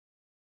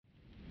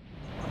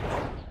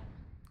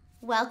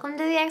Welcome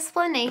to the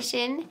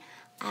explanation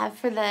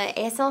for the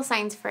ASL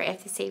signs for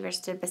if the Savior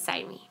stood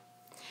beside me.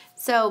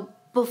 So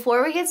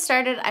before we get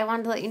started, I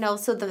wanted to let you know,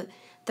 so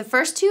the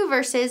first two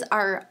verses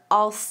are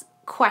all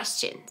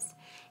questions.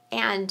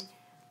 And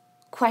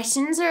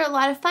questions are a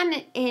lot of fun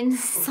in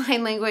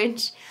sign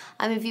language.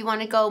 If you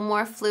want to go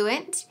more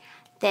fluent,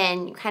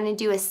 then you kind of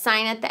do a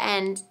sign at the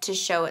end to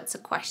show it's a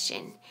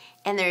question.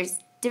 And there's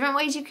different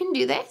ways you can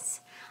do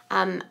this.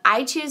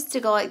 I choose to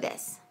go like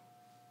this.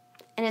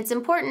 And it's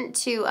important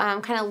to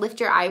kind of lift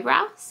your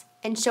eyebrows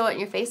and show it in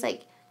your face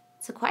like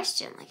it's a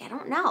question. Like, I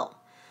don't know.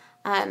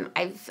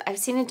 I've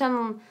seen it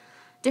done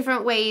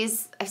different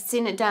ways. I've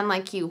seen it done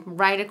like you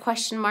write a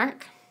question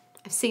mark.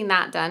 I've seen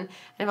that done.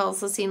 And I've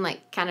also seen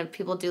like kind of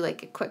people do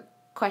like a quick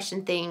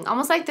question thing,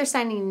 almost like they're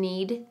signing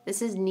need.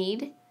 This is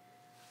need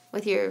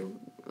with your,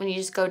 when you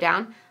just go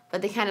down.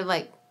 But they kind of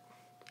like,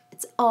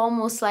 it's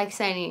almost like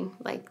signing,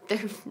 like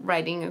they're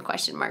writing a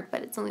question mark,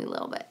 but it's only a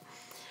little bit.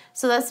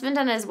 So that's been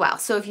done as well.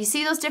 So if you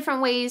see those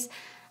different ways,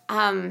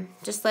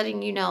 just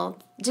letting you know,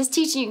 just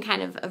teaching you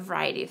kind of a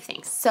variety of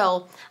things.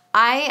 So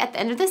at the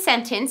end of the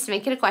sentence, to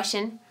make it a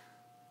question,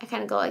 I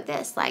kind of go like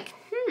this, like,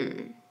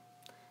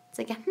 It's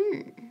like a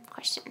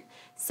question.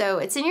 So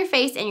it's in your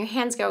face and your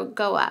hands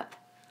go up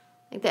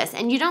like this.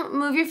 And you don't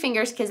move your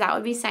fingers because that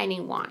would be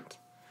signing want.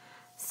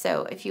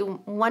 So if you're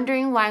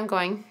wondering why I'm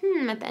going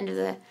at the end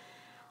of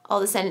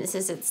all the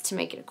sentences, it's to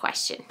make it a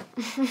question.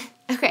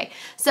 Okay,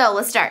 so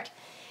let's start.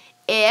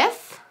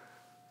 If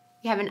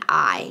you have an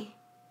I,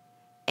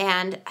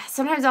 and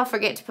sometimes I'll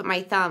forget to put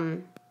my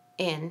thumb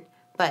in,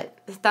 but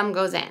the thumb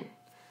goes in,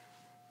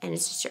 and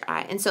it's just your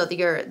eye. And so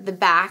the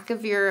back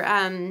of your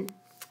hand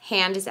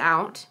is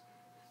out,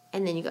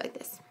 and then you go like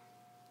this.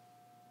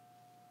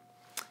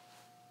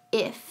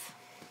 If,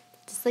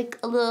 just like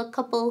a little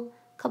couple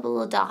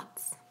little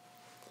dots.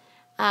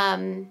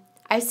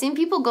 I've seen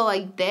people go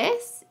like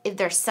this if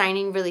they're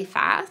signing really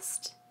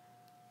fast.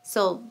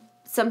 So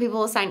some people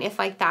will sign if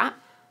like that.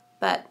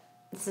 But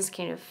this is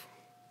kind of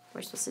what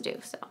we're supposed to do.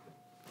 So,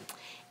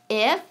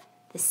 if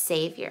the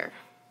Savior.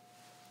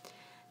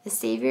 The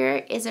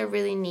Savior is a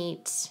really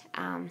neat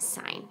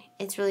sign.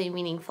 It's really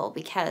meaningful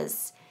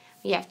because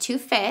you have two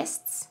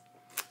fists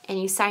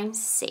and you sign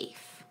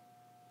safe.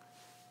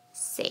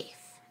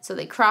 Safe. So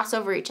they cross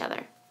over each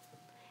other.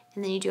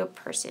 And then you do a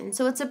person.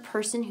 So it's a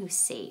person who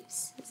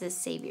saves. It's a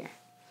Savior.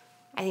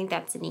 I think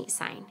that's a neat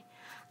sign.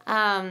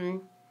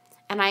 And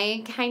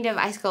I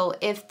go,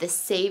 if the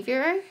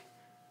Savior...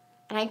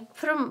 And I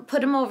put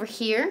them over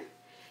here.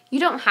 You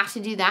don't have to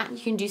do that. You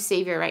can do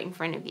Savior right in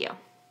front of you.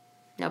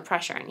 No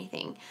pressure or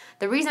anything.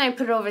 The reason I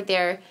put it over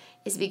there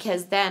is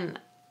because then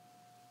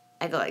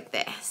I go like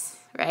this,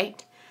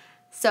 right?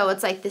 So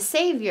it's like the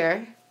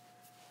Savior,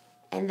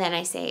 and then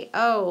I say,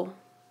 oh,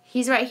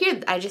 he's right here.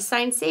 I just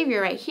signed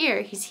Savior right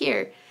here. He's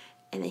here.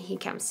 And then he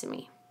comes to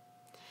me.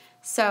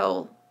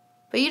 So,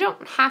 but you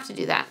don't have to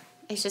do that.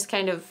 It's just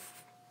kind of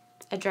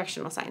a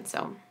directional sign.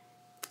 So,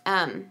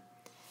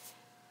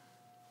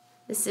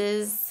 this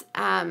is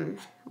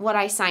what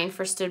I signed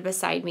for stood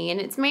beside me. And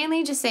it's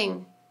mainly just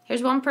saying,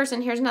 here's one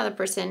person, here's another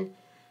person,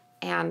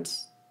 and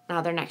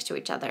now they're next to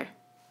each other.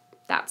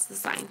 That's the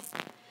sign.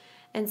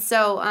 And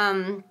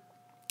so,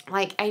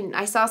 like,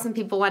 I saw some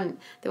people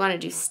they want to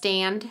do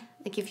stand.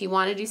 Like, if you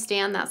want to do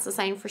stand, that's the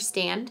sign for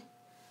stand.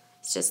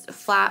 It's just a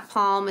flat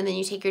palm, and then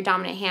you take your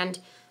dominant hand,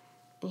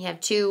 and you have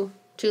two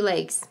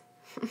legs.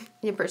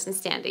 Your person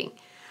standing.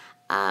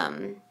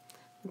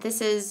 This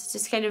is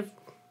just kind of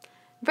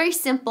very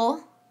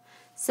simple.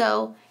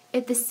 So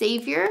if the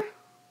Savior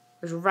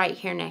was right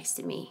here next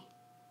to me,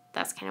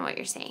 that's kind of what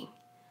you're saying.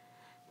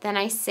 Then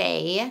I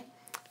say,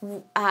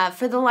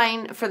 for the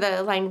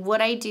line, what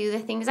I do, the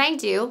things I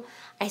do,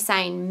 I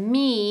sign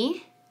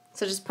me.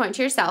 So just point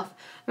to yourself.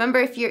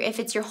 Remember, if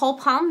it's your whole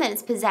palm, then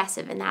it's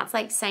possessive, and that's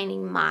like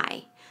signing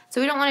my.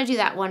 So we don't want to do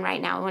that one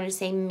right now. We want to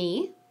say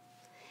me,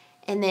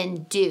 and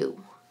then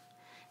do.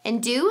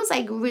 And do is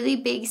like really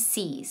big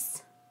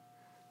C's.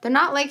 They're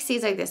not like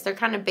C's like this. They're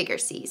kind of bigger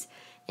C's.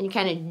 And you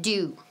kind of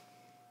do.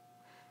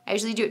 I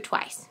usually do it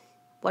twice.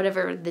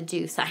 Whatever the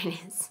do sign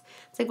is.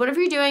 It's like whatever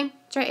you're doing,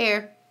 it's right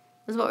here.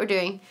 This is what we're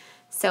doing.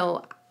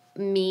 So,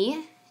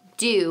 me,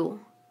 do,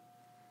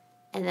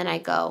 and then I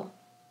go,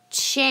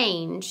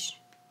 change,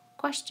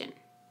 question.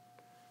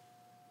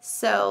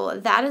 So,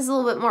 that is a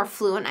little bit more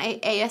fluent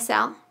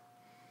ASL.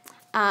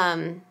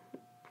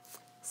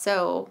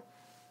 So,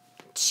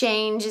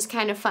 change is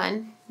kind of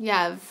fun. You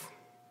have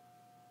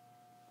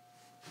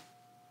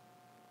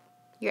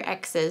your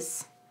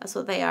X's. That's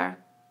what they are.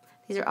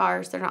 These are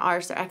R's. They're not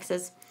R's. They're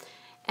X's.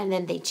 And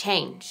then they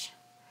change.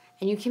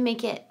 And you can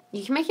make it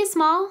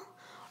small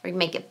or you can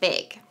make it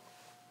big.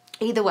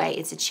 Either way,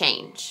 it's a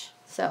change.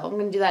 So I'm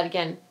going to do that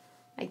again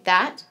like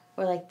that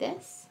or like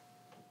this.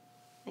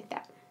 Like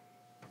that.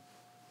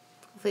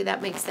 Hopefully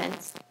that makes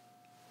sense.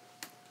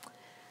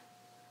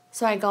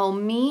 So I go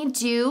me,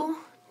 do,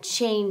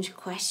 change,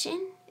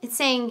 question. It's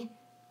saying,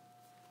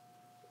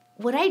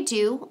 would I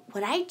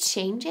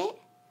change it?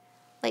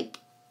 Like,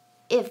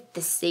 if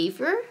the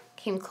Savior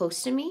came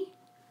close to me,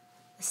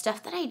 the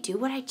stuff that I do,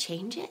 would I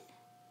change it?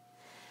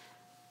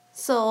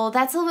 So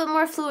that's a little bit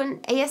more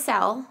fluent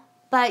ASL,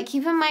 but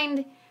keep in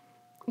mind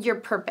your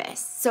purpose.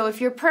 So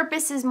if your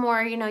purpose is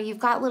more, you've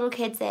got little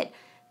kids that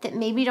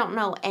maybe don't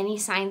know any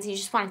signs, you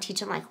just want to teach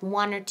them like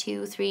 1 or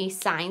 2, 3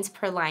 signs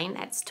per line,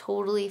 that's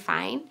totally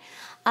fine.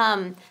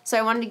 So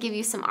I wanted to give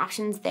you some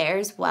options there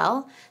as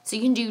well. So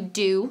you can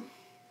do,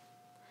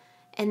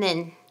 and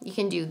then you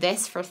can do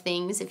this for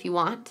things if you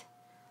want.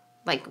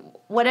 Like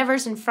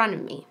whatever's in front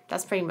of me,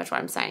 that's pretty much what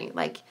I'm signing.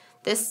 Like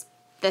this,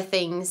 the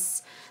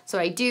things. So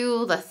I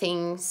do, the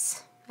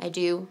things I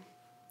do,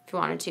 if you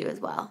wanted to as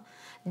well.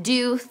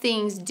 Do,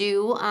 things,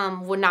 do,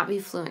 would not be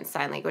fluent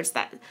sign language.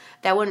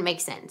 That wouldn't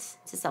make sense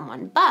to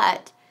someone.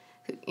 But,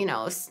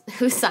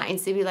 who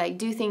signs to be like,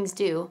 do, things,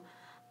 do.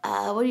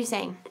 What are you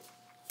saying?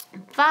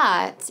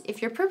 But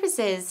if your purpose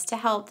is to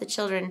help the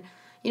children,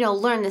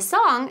 learn the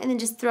song and then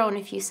just throw in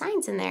a few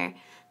signs in there,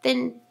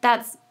 then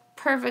that's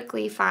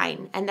perfectly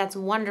fine. And that's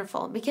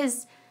wonderful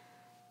because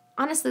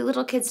honestly,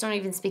 little kids don't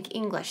even speak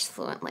English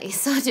fluently.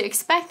 So to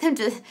expect them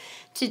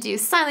to do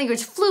sign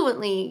language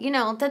fluently,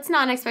 that's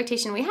not an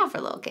expectation we have for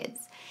little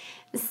kids.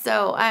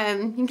 So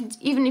you can,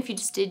 even if you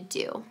just did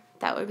do,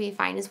 that would be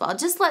fine as well.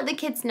 Just let the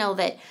kids know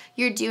that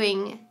you're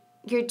teaching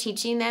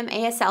them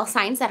ASL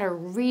signs that are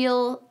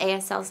real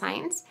ASL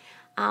signs,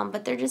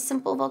 but they're just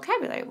simple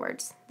vocabulary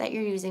words that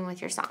you're using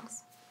with your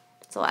songs.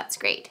 So that's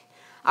great.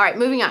 All right,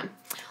 moving on.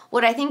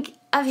 What I think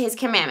of his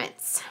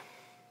commandments.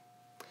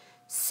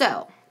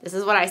 So this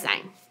is what I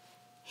sign.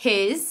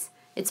 His,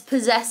 it's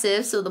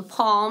possessive, so the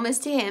palm is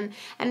to him.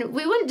 And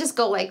we wouldn't just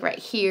go like right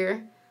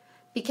here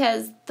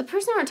because the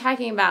person we're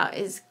talking about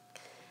he's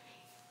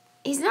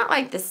not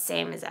like the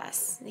same as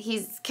us.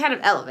 He's kind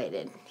of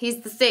elevated.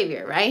 He's the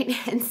Savior, right?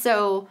 And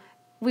so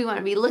we want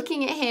to be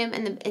looking at him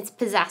and it's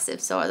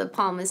possessive, so the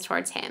palm is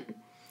towards him.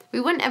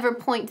 We wouldn't ever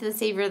point to the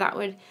Savior. That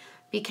would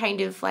be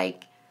kind of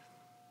like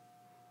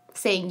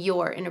saying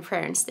your in a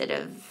prayer instead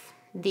of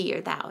thee or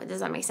thou.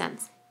 Does that make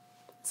sense?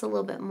 It's a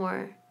little bit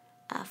more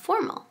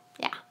formal,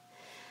 yeah.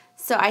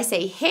 So I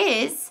say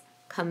his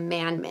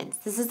commandments.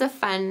 This is a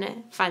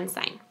fun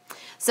sign.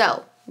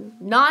 So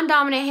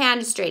non-dominant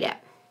hand is straight up,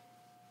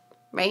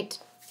 right?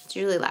 It's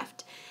usually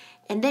left.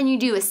 And then you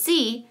do a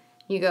C,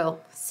 you go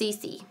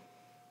CC.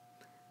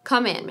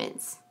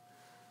 Commandments.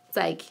 It's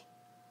like,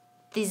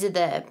 these are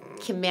the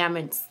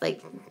commandments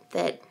like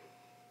that,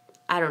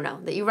 I don't know,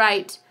 that you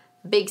write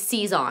big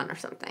C's on or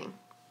something.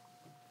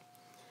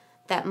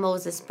 That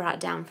Moses brought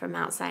down from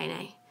Mount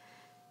Sinai.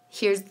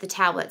 Here's the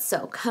tablet.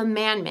 So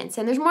commandments.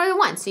 And there's more than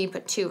one, so you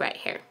put 2 right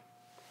here.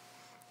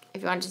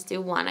 If you want to just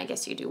do 1, I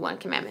guess you do 1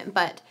 commandment.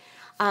 But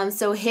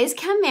so his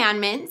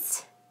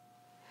commandments,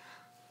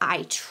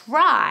 I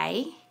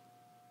try,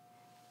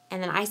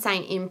 and then I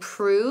sign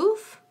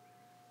improve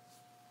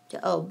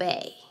to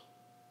obey.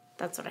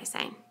 That's what I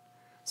sign.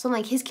 So I'm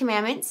like, his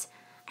commandments,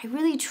 I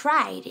really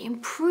try to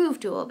improve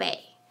to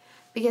obey.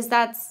 Because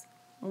that's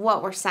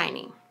what we're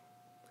signing.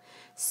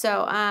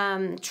 So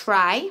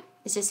try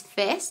is just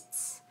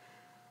fists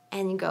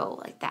and you go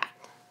like that.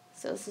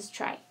 So this is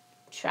try.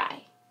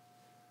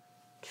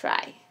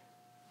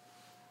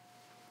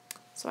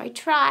 So I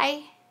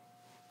try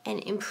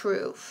and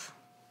improve.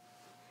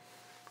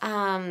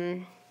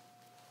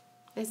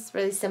 It's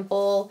really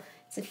simple.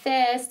 It's a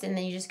fist and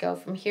then you just go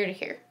from here to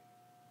here.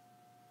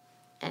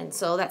 And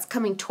so that's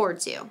coming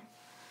towards you.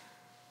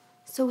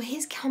 So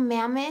his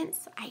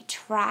commandments, I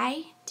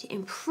try to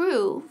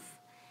improve,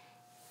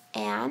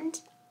 and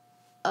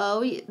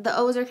the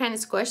O's are kind of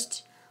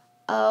squished.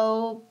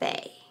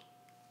 Obey.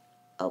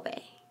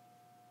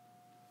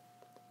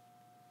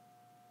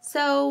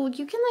 So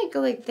you can like go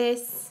like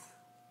this.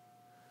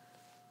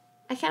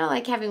 I kind of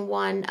like having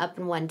 1 up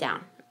and 1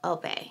 down.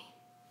 Obey.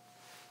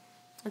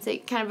 It's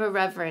like kind of a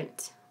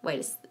reverent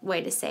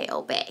way to say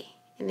obey,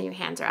 and then your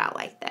hands are out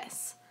like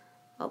this.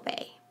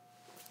 Obey.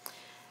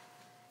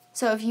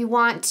 So if you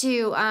want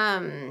to,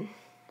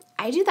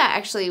 I do that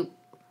actually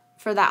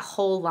for that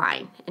whole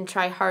line and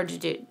try hard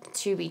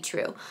to be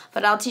true.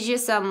 But I'll teach you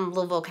some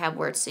little vocab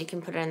words so you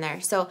can put it in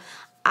there. So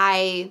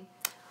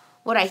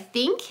what I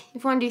think,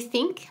 if you want to do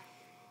think,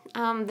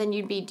 then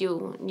you'd be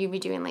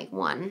doing like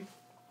 1.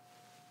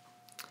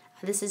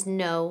 This is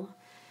know.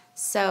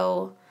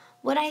 So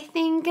what I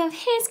think of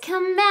his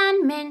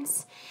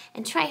commandments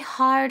and try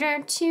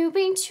harder to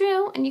be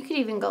true. And you could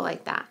even go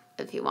like that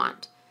if you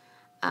want.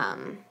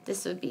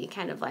 This would be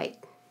kind of like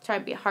try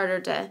to be harder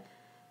to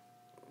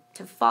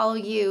follow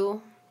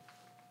you,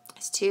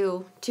 is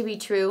to be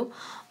true,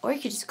 or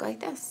you could just go like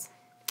this.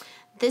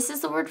 This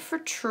is the word for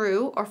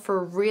true or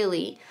for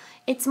really.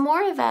 It's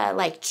more of a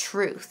like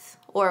truth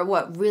or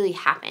what really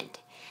happened.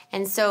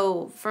 And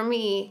so for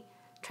me,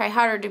 try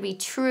harder to be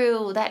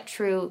true. That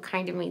true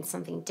kind of means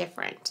something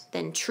different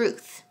than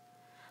truth.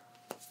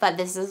 But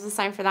this is the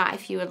sign for that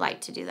if you would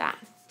like to do that.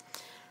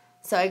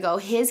 So I go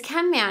his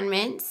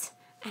commandments.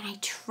 And I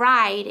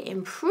try to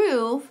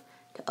improve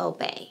to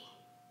obey.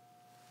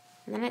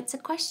 And then it's a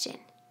question.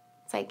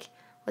 It's like,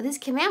 with his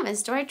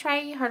commandments, do I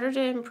try harder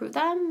to improve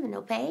them and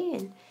obey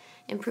and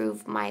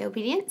improve my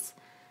obedience?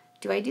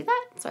 do I do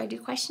that? So I do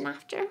question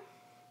after.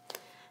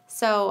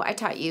 So I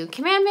taught you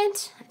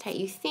commandment, I taught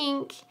you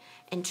think,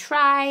 and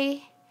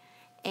try,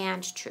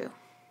 and true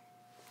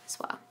as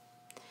well.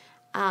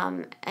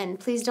 And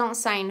please don't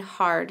sign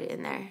hard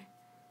in there.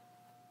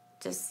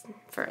 Just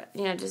for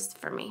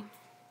me.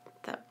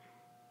 That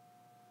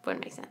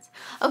wouldn't make sense.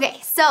 Okay,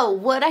 so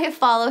would I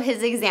follow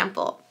his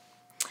example?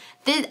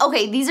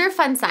 These are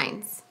fun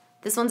signs.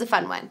 This one's a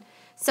fun one.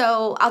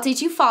 So I'll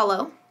teach you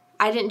follow.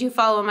 I didn't do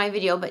follow in my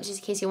video, but just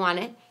in case you want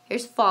it,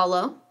 here's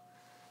follow.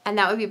 And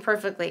that would be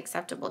perfectly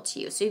acceptable to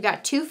you. So you've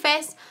got 2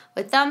 fists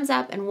with thumbs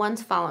up and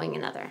one's following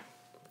another.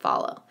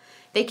 Follow.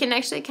 They can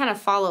actually kind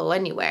of follow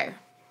anywhere.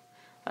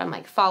 But I'm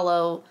like,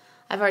 follow.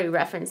 I've already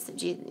referenced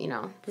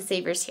the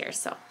Savior's here,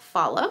 so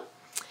follow.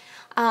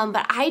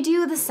 But I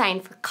do the sign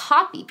for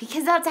copy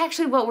because that's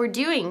actually what we're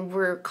doing.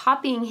 We're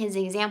copying his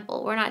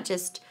example. We're not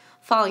just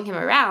following him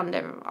around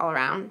all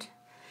around.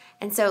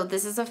 And so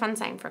this is a fun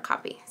sign for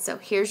copy. So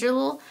here's your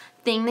little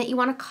thing that you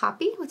want to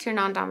copy with your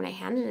non-dominant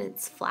hand, and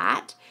it's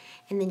flat.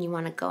 And then you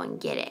want to go and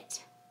get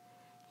it.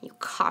 You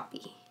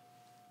copy.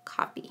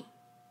 Copy.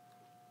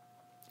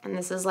 And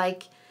this is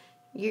like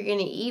you're going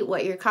to eat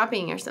what you're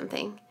copying or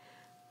something.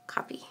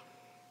 Copy.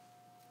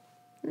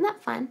 Isn't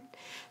that fun?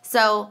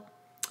 So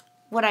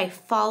would I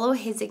follow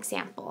his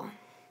example?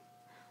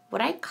 Would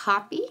I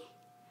copy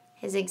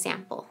his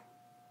example?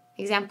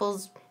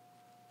 Example's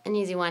an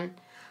easy one.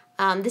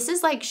 This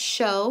is like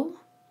show,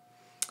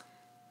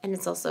 and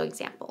it's also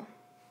example.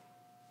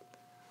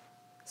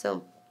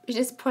 So you're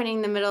just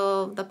pointing the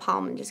middle of the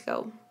palm and just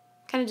go,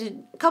 kind of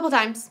do a couple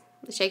times,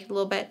 shake it a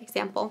little bit,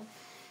 example.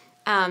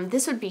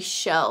 This would be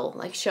show,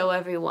 like show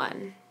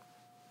everyone.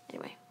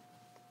 Anyway,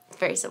 it's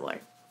very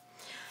similar.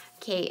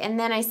 Okay, and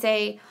then I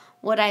say,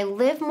 would I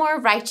live more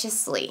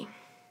righteously?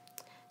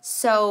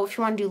 So if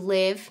you want to do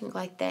live, you go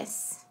like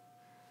this.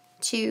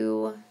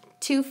 2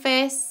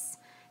 fists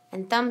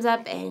and thumbs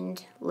up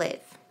and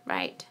live,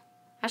 right?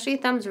 Actually,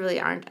 thumbs really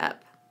aren't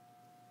up.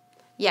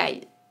 Yeah.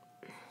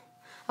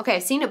 Okay,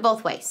 I've seen it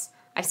both ways.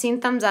 I've seen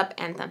thumbs up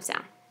and thumbs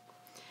down.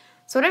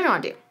 So whatever you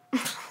want to do.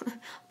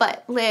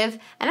 But live,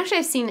 and actually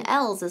I've seen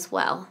L's as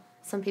well.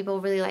 Some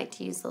people really like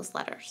to use those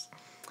letters.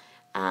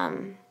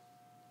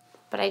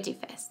 But I do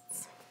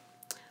fists.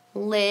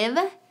 Live,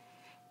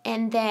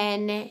 and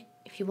then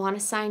if you want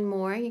to sign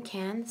more, you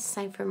can.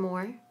 Sign for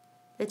more.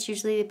 That's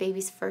usually the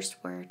baby's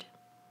first word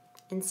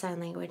in sign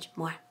language.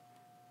 More.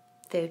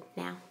 Food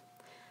now.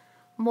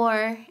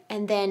 More,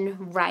 and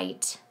then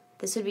right.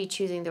 This would be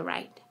choosing the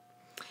right.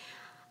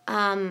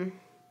 But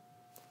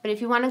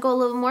if you want to go a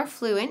little more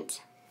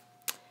fluent,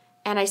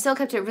 and I still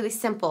kept it really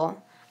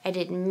simple, I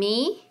did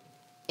me,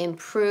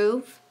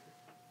 improve,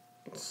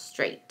 and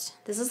straight.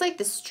 This is like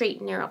the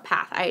straight, narrow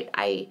path.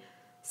 I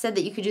said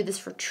that you could do this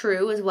for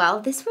true as well.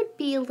 This would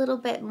be a little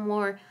bit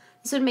more,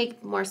 this would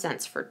make more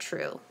sense for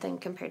true than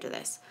compared to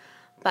this.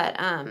 But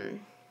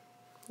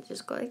you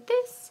just go like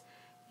this,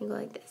 you go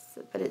like this.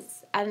 But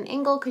it's at an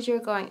angle because you're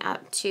going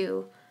up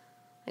to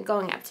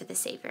the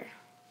Savior.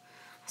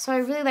 So I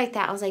really like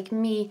that. I was like,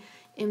 me,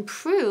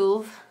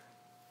 improve,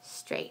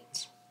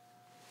 straight.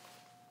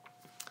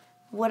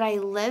 Would I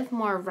live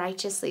more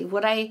righteously?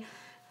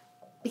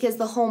 Because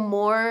the whole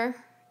more,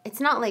 it's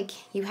not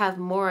like you have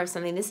more of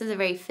something. This is a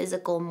very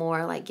physical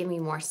more, like give me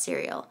more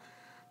cereal.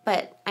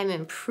 But I'm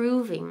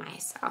improving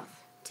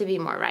myself to be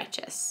more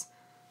righteous.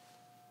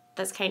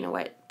 That's kind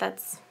of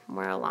that's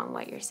more along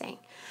what you're saying.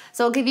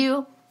 So I'll give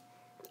you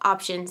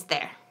options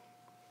there.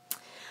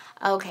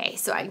 Okay,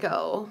 so I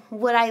go,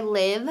 would I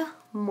live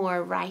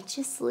more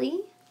righteously?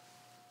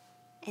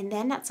 And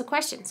then that's a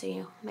question. So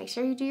you make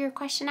sure you do your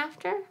question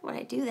after. Would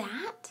I do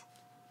that?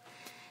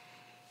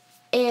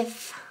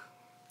 If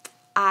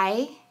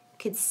I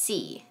could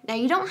see. Now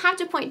you don't have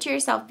to point to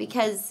yourself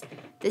because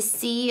the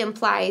see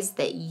implies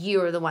that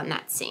you're the one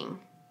that's seeing.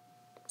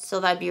 So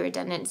that'd be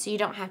redundant. So you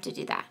don't have to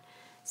do that.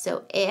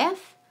 So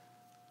if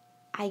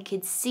I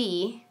could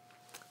see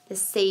the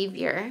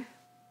Savior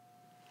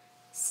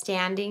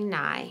standing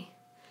nigh.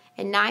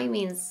 And nigh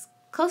means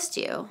close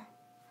to you.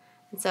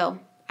 And so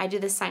I do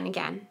this sign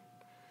again.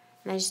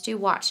 And I just do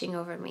watching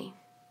over me.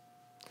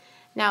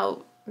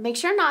 Now, make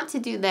sure not to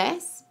do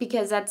this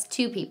because that's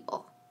 2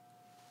 people.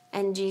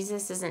 And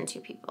Jesus isn't 2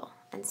 people.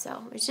 And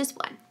so it's just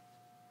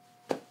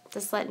 1.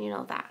 Just letting you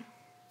know that.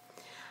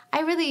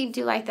 I really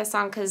do like this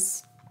song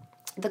because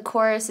the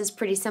chorus is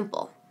pretty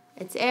simple.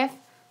 It's if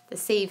the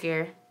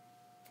Savior.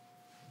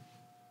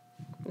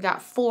 We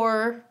got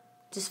 4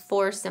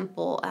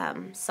 simple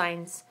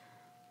signs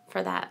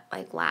for that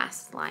like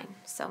last line.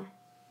 So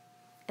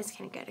it's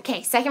kind of good.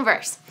 Okay, second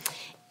verse.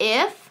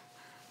 If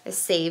the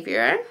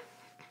Savior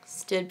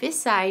stood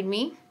beside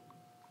me.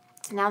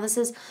 Now this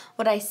is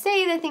what I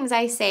say, the things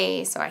I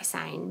say. So I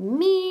sign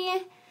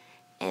me.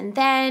 And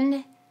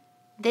then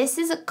this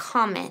is a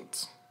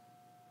comment.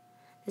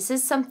 This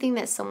is something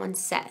that someone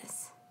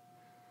says.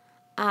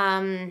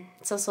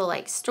 It's also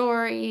like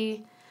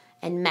story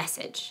and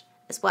message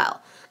as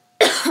well.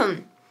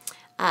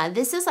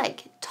 This is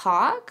like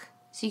talk.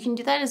 So you can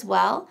do that as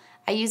well.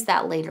 I use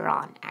that later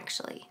on,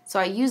 actually. So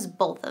I use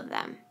both of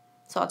them.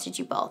 So I'll teach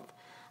you both.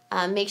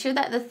 Make sure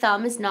that the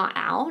thumb is not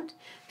out,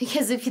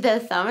 because if the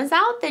thumb is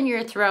out, then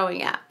you're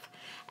throwing up,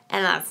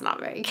 and that's not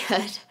very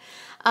good.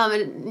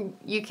 And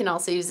you can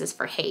also use this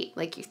for hate,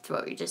 like you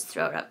just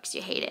throw it up because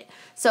you hate it.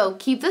 So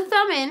keep the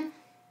thumb in.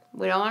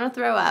 We don't want to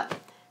throw up.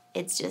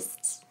 It's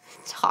just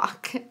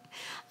talk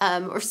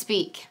or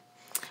speak.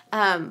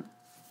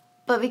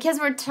 But because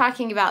we're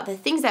talking about the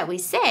things that we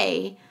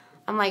say,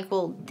 I'm like,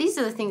 well, these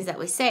are the things that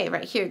we say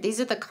right here. These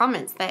are the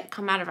comments that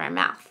come out of our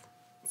mouth.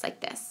 It's like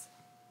this.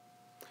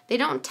 They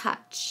don't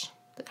touch.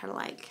 They're kind of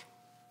like,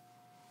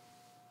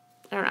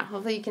 I don't know.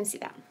 Hopefully you can see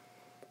that.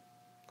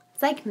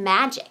 It's like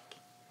magic.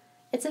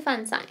 It's a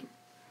fun sign.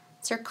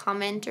 It's your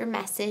comment or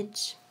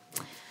message.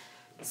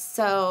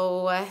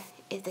 So,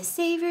 if the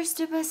Savior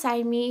stood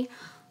beside me,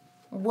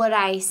 would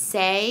I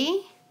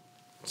say,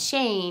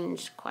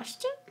 change,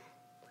 question?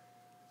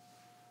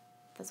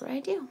 That's what I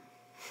do.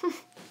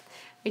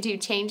 We do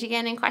change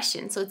again and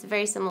question. So it's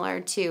very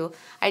similar to,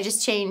 I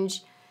just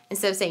change,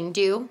 instead of saying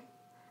do,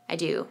 I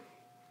do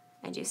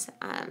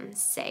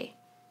say,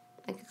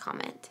 like a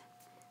comment.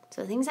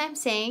 So the things I'm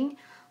saying,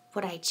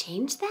 would I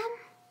change them?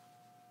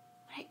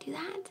 Would I do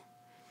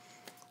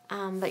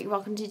that? But you're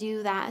welcome to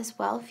do that as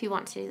well if you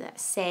want to do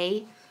that.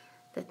 Say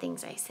the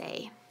things I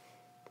say.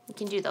 You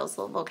can do those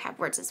little vocab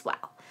words as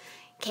well.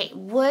 Okay,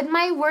 would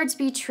my words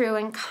be true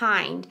and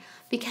kind?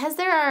 Because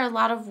there are a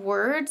lot of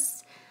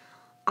words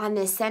on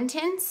this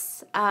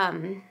sentence,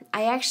 I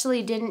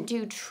actually didn't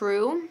do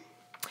true.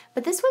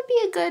 But this would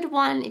be a good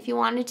one if you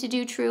wanted to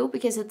do true,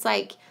 because it's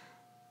like,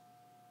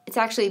 it's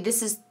actually,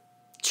 this is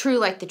true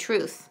like the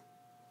truth.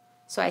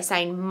 So I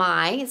assign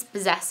my, it's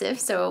possessive,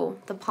 so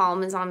the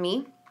palm is on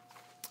me.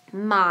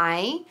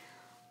 My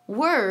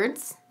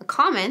words, the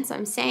comments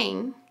I'm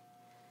saying,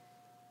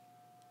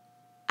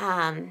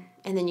 and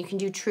then you can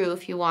do true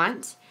if you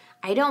want.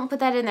 I don't put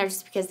that in there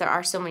just because there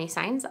are so many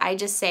signs. I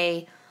just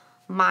say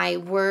my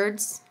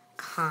words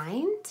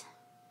kind.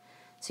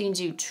 So you can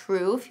do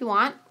true if you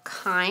want,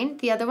 kind.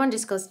 The other one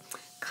just goes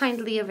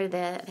kindly over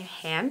their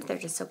hand. They're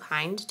just so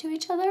kind to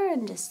each other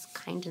and just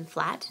kind and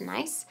flat and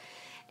nice.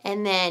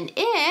 And then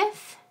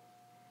if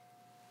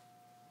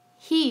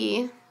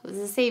he was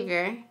the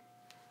Savior,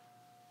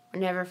 we're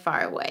never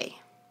far away.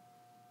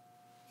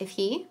 If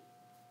he,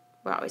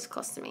 we're always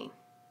close to me.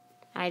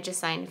 And I just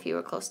sign if you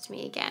were close to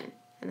me again.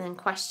 And then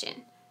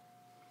question.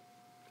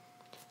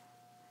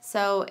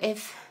 So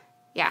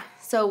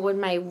so would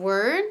my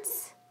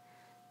words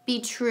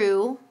be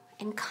true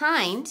and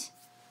kind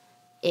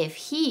if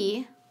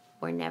he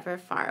were never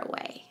far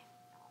away?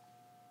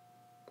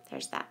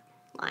 There's that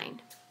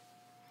line.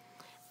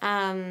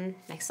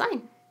 Next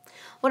line.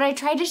 Would I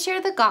try to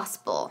share the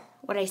gospel?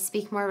 Would I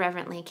speak more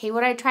reverently? Okay,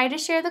 would I try to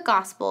share the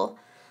gospel?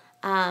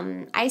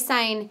 I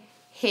sign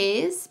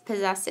his,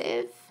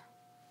 possessive,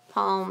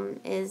 palm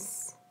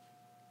is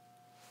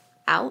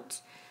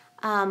out,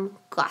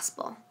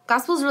 gospel.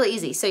 Gospel is really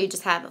easy. So you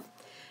just have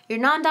your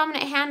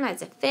non-dominant hand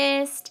as a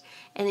fist,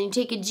 and then you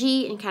take a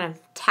G and kind of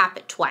tap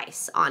it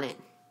twice on it.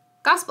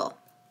 Gospel.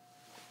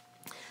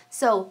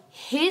 So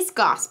his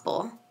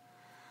gospel,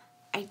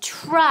 I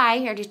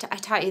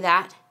taught you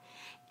that.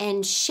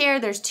 And share,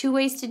 there's two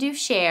ways to do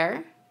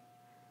share.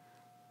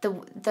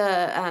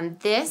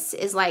 This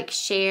is like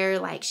share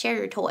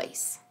your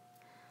toys.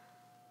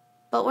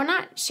 But we're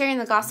not sharing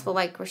the gospel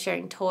like we're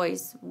sharing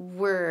toys.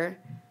 We're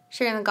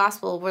sharing the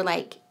gospel, we're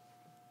like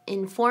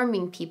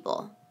informing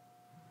people.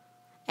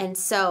 And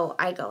so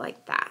I go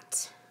like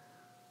that.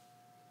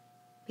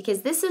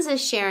 Because this is a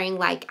sharing,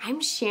 like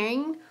I'm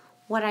sharing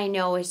what I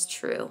know is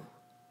true.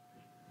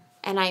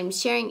 And I'm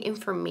sharing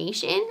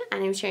information,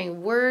 and I'm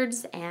sharing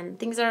words and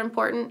things that are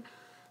important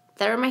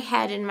that are in my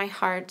head and my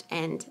heart,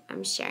 and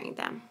I'm sharing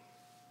them.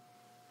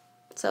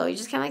 So you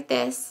just kind of like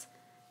this,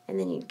 and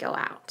then you go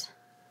out.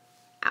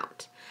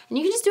 And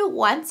you can just do it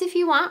once if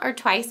you want, or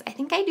twice. I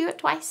think I do it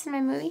twice in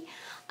my movie.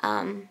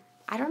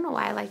 I don't know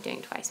why I like doing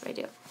it twice, but I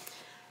do.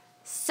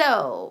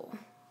 So,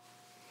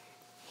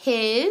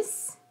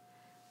 his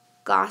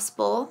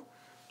gospel,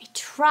 I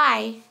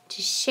try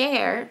to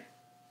share.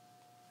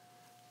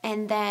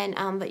 And then,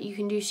 but you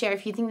can do share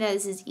if you think that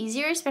this is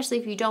easier, especially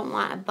if you don't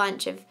want a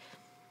bunch of,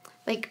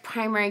 like,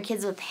 primary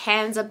kids with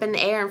hands up in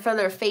the air in front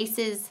of their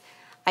faces.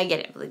 I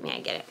get it. Believe me, I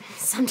get it.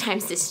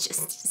 Sometimes it's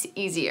just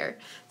easier.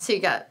 So you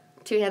got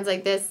two hands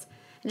like this.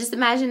 And just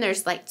imagine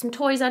there's, like, some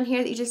toys on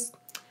here that you just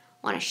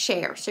want to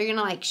share. So you're going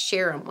to, like,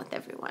 share them with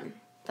everyone.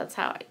 That's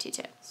how I teach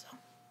it. So,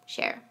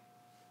 share.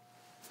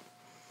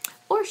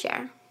 Or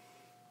share.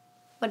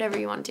 Whatever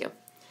you want to do.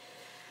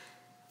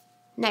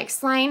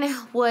 Next line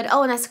would,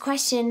 and that's a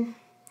question.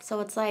 So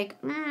it's like,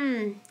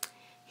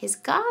 his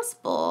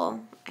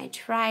gospel, I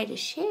try to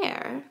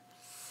share.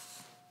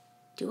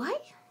 Do I?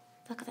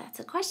 Look, that's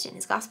a question.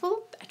 His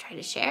gospel, I try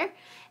to share.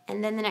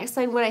 And then the next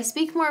line, would I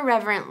speak more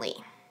reverently?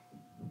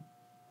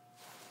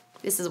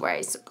 This is where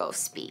I go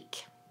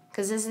speak.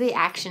 Because this is the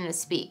action of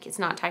speak. It's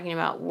not talking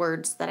about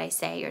words that I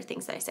say or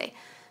things that I say.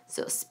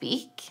 So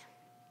speak.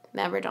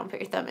 Remember, don't put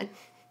your thumb in.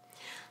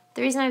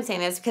 The reason I'm saying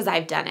this is because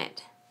I've done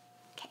it.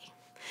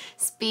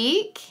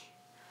 Speak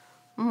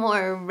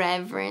more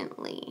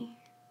reverently.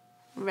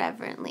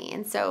 Reverently.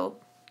 And so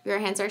your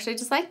hands are actually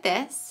just like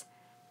this.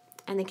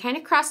 And they kind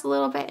of cross a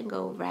little bit and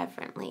go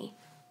reverently.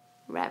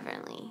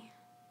 Reverently.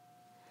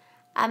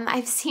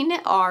 I've seen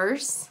it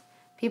R's.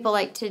 People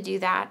like to do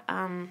that,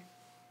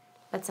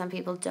 but some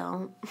people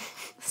don't.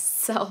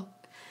 So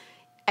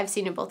I've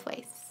seen it both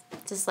ways.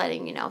 Just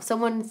letting you know. If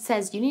someone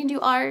says you need to do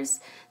R's,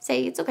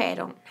 say it's okay. I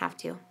don't have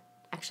to,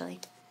 actually.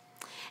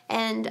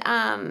 And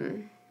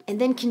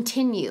then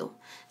continue.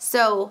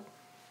 So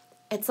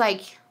it's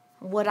like,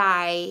 would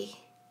I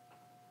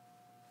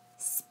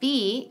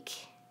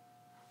speak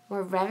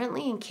more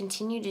reverently and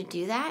continue to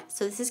do that?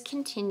 So this is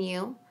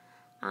continue.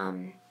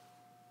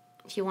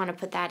 If you want to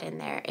put that in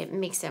there, it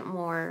makes it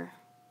more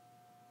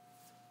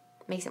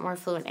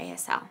fluent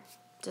ASL.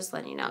 Just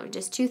letting you know.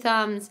 Just 2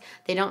 thumbs,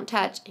 they don't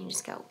touch, and you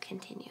just go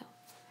continue.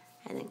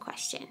 And then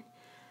question.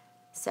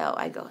 So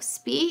I go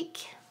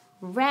speak,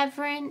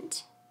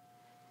 reverent,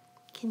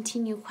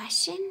 continue,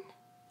 question.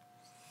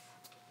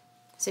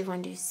 So if you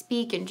want to do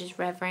speak and just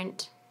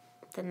reverent,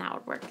 then that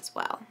would work as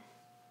well.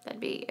 That'd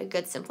be a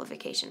good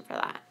simplification for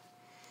that.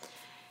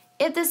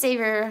 If the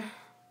Savior,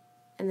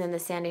 and then the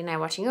standing nigh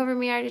watching over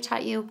me, I already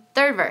taught you.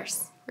 3rd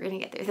verse. We're going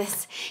to get through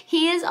this.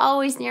 He is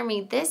always near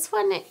me. This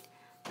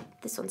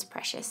one's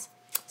precious.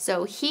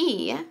 So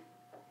he,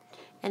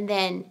 and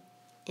then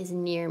is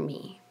near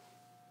me.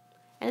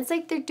 And it's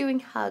like they're doing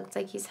hugs,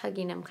 like he's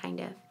hugging him, kind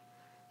of.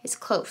 It's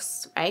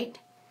close, right?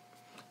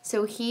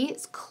 So he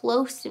is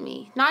close to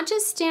me. Not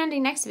just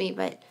standing next to me,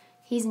 but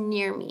he's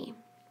near me.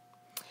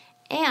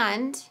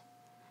 And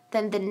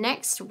then the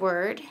next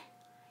word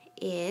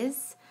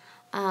is,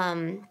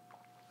 though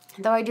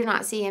I do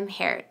not see him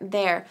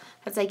there.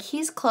 It's like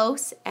he's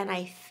close and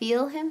I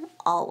feel him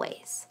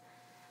always.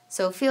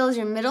 So feel is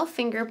your middle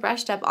finger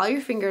brushed up. All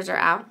your fingers are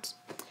out.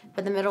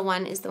 But the middle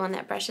one is the one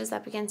that brushes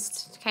up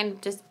against, kind of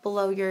just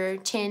below your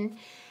chin.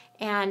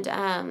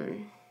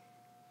 And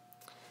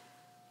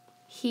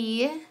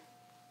he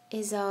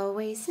is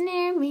always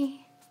near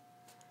me.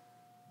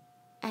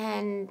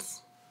 And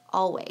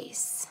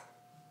always.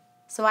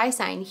 So I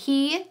sign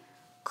he,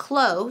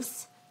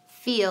 close,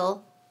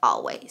 feel,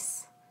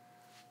 always.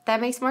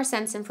 That makes more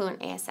sense in fluent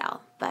ASL.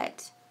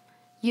 But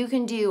you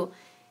can do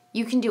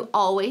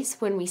always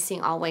when we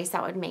sing always.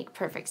 That would make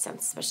perfect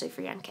sense, especially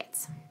for young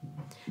kids.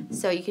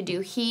 So you could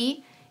do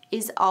he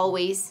is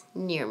always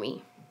near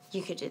me.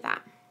 You could do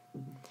that.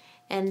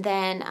 And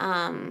then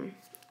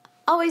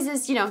always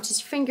is,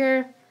 just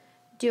finger,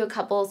 do a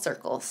couple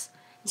circles.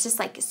 It's just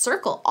like a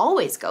circle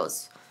always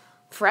goes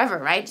forever,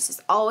 right? It's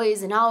just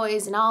always and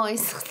always and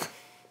always.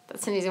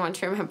 That's an easy one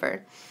to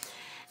remember.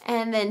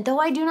 And then though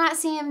I do not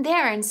see him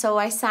there, and so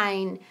I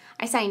sign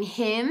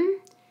him,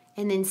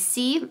 and then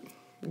see,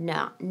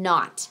 no,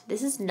 not.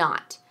 This is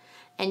not.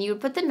 And you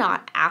would put the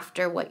not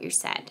after what you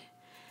said.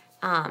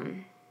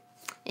 In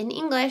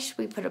English,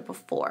 we put it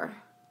before.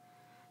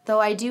 Though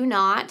I do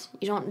not,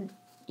 you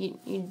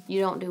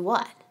don't do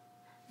what?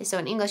 So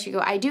in English, you go,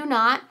 I do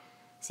not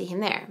see him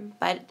there.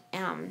 But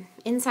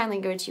in sign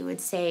language, you would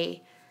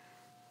say,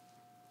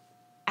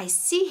 I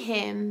see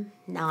him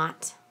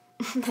not.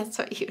 That's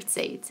what you would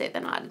say. You'd say the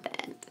not at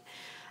the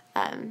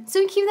end.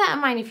 So keep that in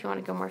mind if you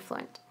want to go more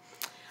fluent.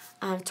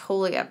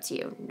 Totally up to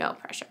you. No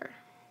pressure.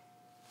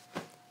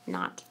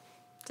 Not.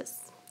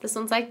 Just this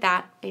one's like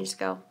that. And you just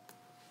go,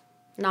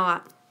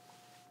 not.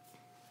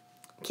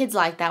 Kids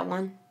like that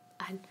one.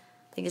 I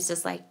think it's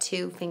just like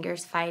 2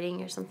 fingers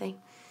fighting or something.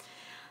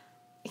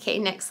 Okay,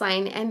 next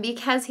line. And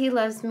because he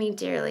loves me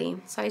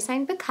dearly. So I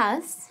signed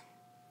because.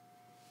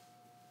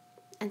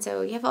 And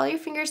so you have all your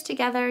fingers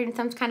together and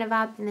thumbs kind of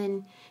up, and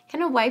then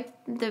kind of wipe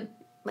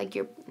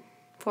your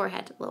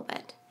forehead a little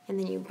bit. And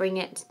then you bring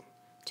it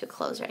to a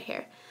close right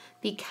here.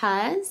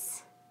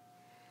 Because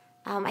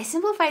I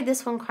simplified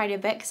this one quite a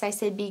bit because I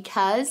said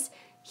because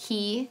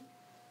he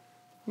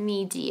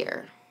me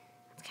dear.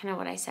 That's kind of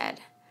what I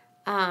said.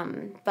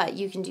 But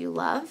you can do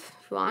love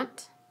if you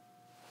want.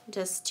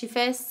 Just 2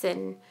 fists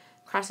and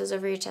crosses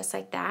over your chest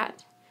like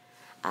that.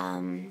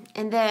 And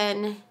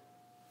then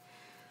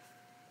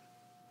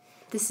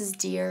this is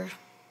dear.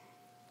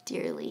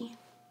 Dearly.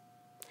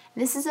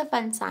 And this is a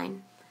fun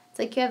sign. It's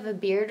like you have a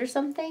beard or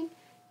something.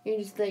 You're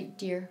just like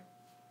dear.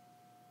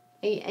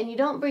 And you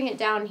don't bring it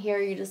down here.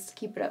 You just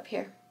keep it up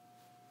here.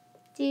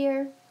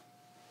 Dear.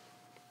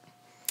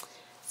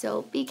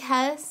 So,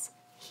 because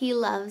he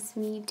loves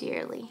me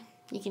dearly.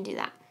 You can do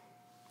that.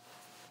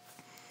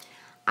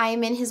 I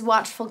am in his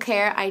watchful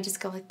care. I just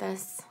go like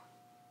this.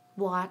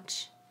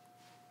 Watch.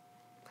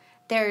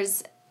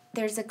 There's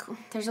a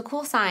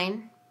cool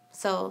sign.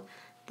 So,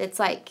 that's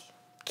like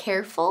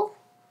careful.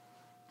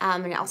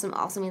 And it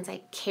also means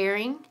like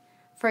caring.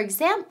 For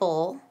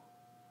example,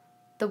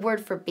 the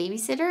word for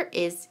babysitter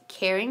is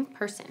caring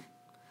person.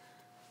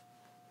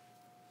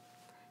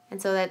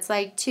 And so that's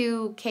like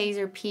 2 K's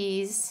or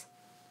P's.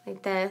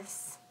 Like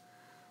this.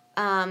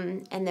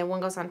 And then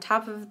one goes on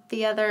top of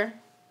the other. And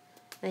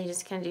then you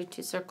just kind of do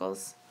 2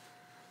 circles.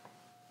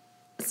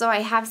 So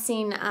I have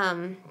seen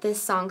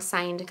this song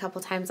signed a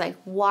couple times, like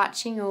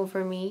watching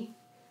over me.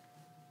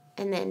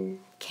 and then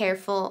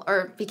careful,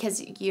 or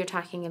because you're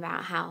talking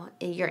about how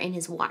you're in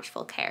his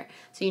watchful care.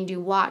 So you can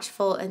do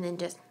watchful and then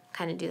just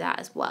kind of do that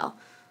as well.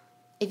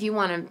 If you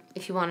want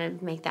to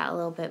make that a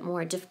little bit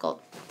more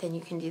difficult, then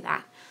you can do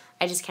that.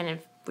 I just kind of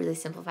really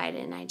simplified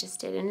it, and I just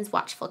did in his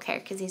watchful care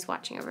because he's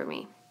watching over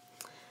me.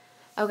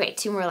 Okay,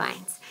 2 more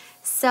lines.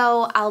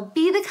 So I'll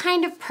be the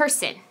kind of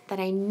person that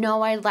I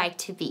know I'd like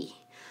to be.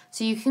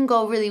 So you can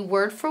go really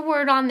word for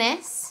word on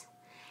this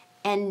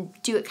and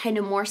do it kind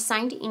of more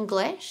signed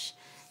English.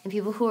 And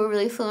people who are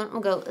really fluent will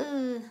go,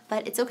 ugh,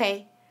 but it's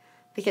okay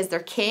because they're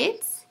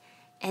kids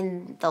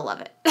and they'll love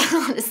it,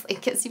 honestly,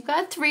 because you've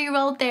got a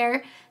 3-year-old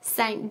there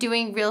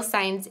doing real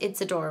signs. It's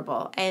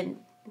adorable, and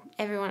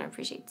everyone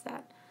appreciates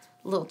that.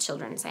 Little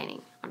children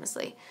signing,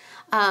 honestly.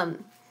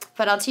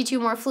 But I'll teach you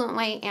a more fluent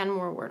way and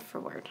more word for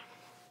word.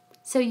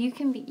 So you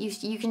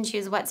can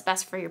choose what's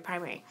best for your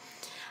primary.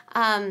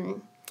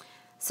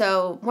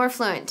 So more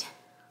fluent.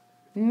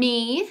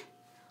 Me,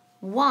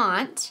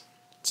 want,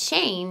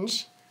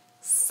 change,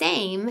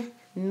 same,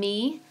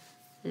 me,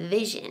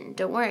 vision.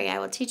 Don't worry, I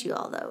will teach you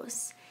all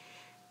those.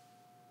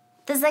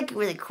 There's like a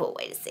really cool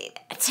way to say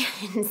that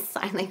in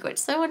sign language,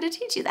 so I wanted to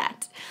teach you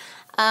that.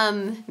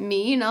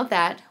 Me, you know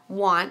that.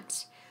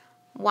 Want.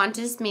 Want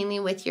is mainly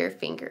with your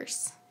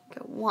fingers.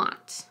 Go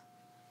want.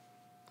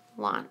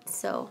 Want.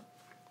 So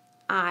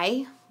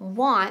I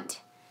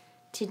want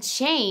to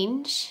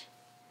change.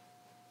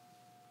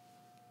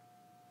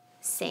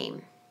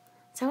 Same.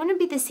 So I want to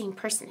be the same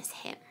person as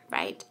him,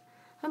 right?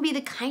 I want to be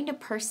the kind of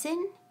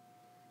person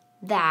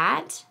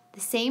that, the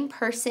same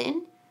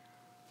person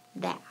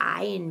that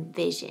I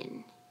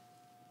envision.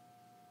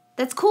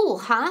 That's cool,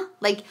 huh?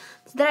 Like,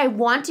 that I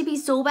want to be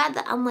so bad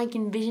that I'm like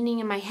envisioning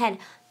in my head.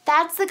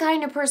 That's the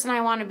kind of person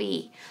I want to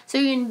be. So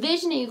you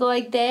envision it, you go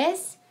like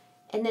this,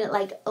 and then it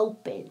like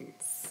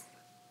opens.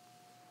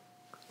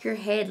 Your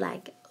head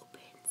like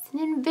opens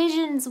and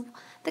envisions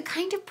the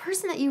kind of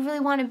person that you really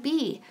want to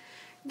be.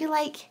 You're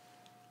like,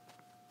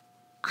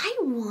 I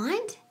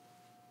want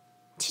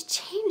to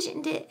change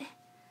into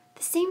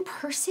the same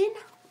person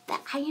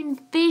that I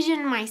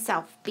envision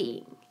myself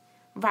being,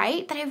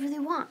 right? That I really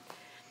want.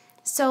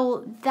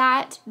 So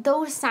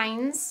those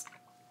signs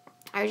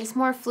are just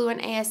more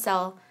fluent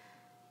ASL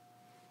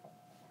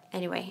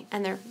anyway,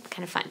 and they're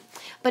kind of fun.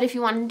 But if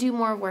you want to do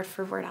more word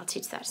for word, I'll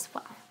teach that as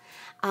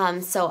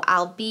well. So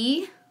I'll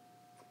be.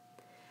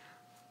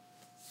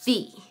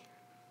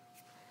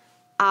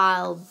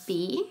 I'll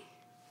be.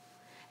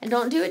 And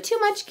don't do it too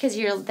much because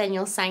then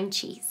you'll sign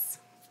cheese.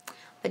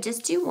 But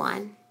just do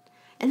one.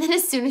 And then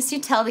as soon as you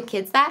tell the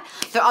kids that,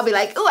 they'll all be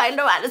like, oh, I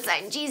know how to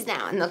sign cheese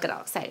now. And they'll get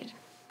all excited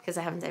because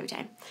that happens every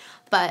time.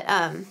 But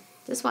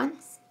just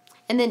once.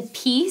 And then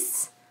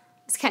peace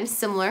is kind of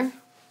similar.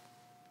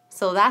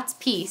 So that's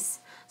peace.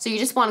 So you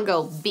just want to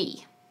go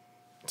be.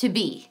 To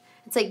be.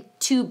 It's like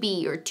to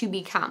be or to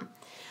become.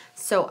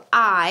 So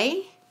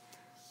I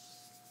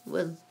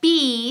will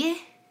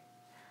be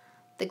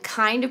the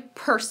kind of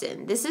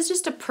person. This is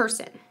just a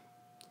person.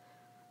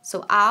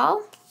 So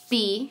I'll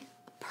be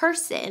a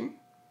person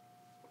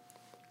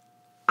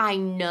I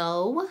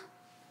know.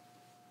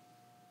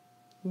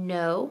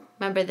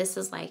 Remember, this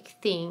is like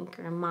think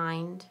or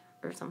mind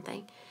or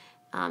something.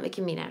 It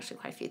can mean actually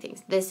quite a few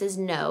things. This is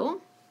know.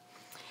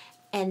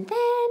 And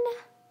then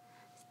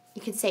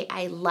you can say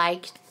I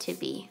like to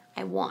be.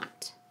 I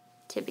want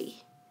to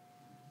be.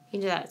 You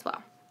can do that as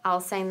well.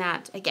 I'll sign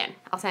that again.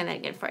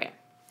 For you.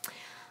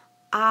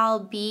 I'll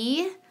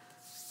be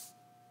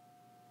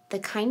the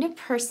kind of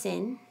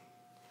person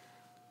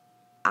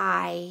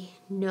I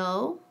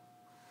know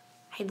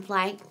I'd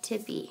like to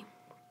be.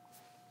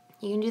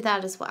 You can do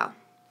that as well.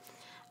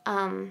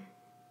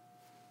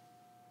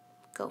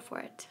 Go for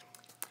it.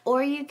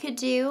 Or you could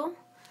do,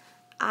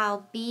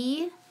 I'll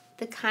be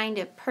the kind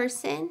of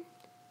person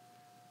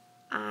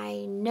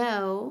I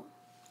know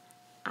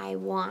I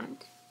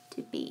want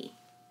to be.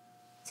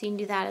 So you can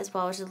do that as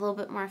well, which is a little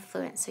bit more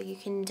fluent, so you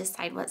can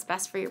decide what's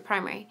best for your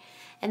primary.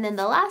 And then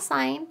the last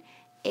line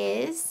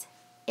is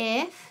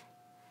if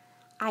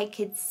I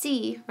could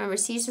see. Remember,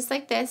 see is just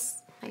like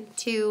this, like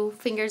 2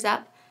 fingers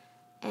up,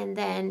 and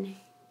then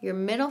your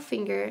middle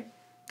finger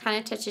kind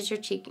of touches your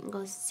cheek and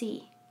goes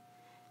see.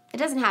 It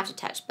doesn't have to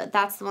touch, but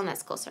that's the one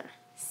that's closer.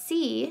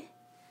 See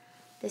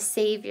the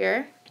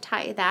Savior, I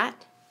taught you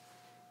that,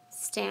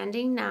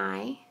 standing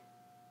nigh, and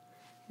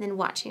then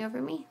watching over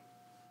me.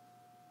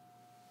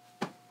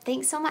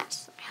 Thanks so much.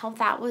 I hope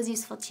that was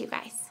useful to you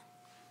guys.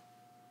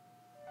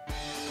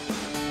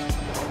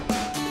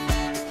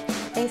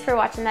 Thanks for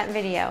watching that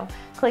video.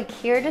 Click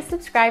here to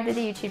subscribe to the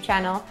YouTube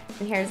channel,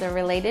 and here's a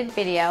related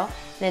video.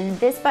 Then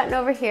this button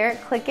over here,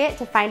 click it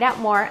to find out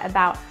more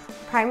about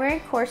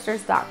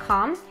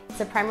primarychoristers.com. It's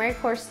a Primary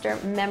Chorister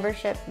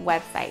membership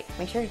website.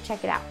 Make sure to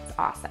check it out. It's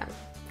awesome.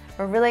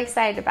 We're really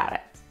excited about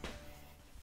it.